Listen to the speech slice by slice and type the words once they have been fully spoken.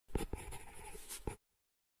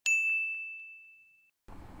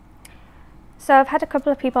So I've had a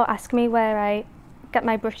couple of people ask me where I get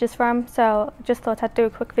my brushes from, so I just thought I'd do a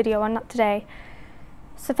quick video on that today.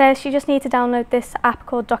 So first you just need to download this app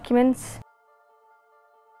called Documents.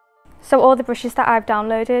 So all the brushes that I've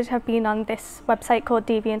downloaded have been on this website called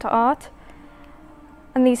DeviantArt.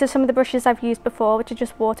 And these are some of the brushes I've used before, which are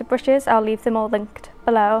just water brushes. I'll leave them all linked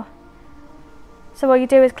below. So all you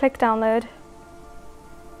do is click download.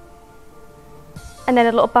 And then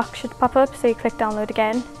a little box should pop up, so you click download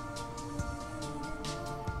again.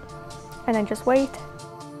 And then just wait.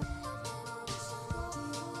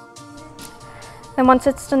 Then once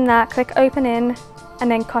it's done that, click open in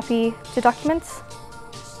and then copy to documents.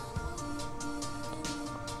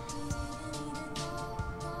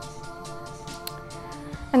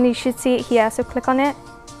 And you should see it here, so click on it.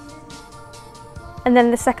 And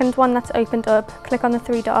then the second one that's opened up, click on the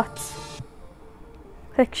three dots.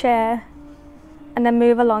 Click share. And then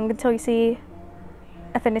move along until you see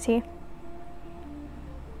Affinity.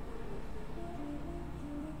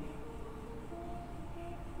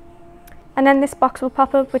 And then this box will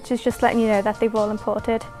pop up, which is just letting you know that they've all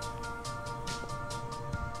imported.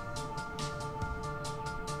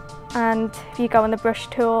 And if you go on the brush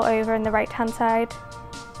tool over in the right hand side,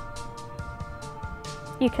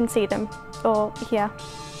 you can see them all here.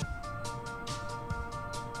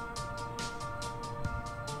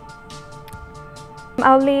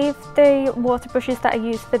 I'll leave the water brushes that I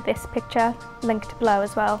used for this picture linked below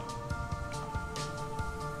as well.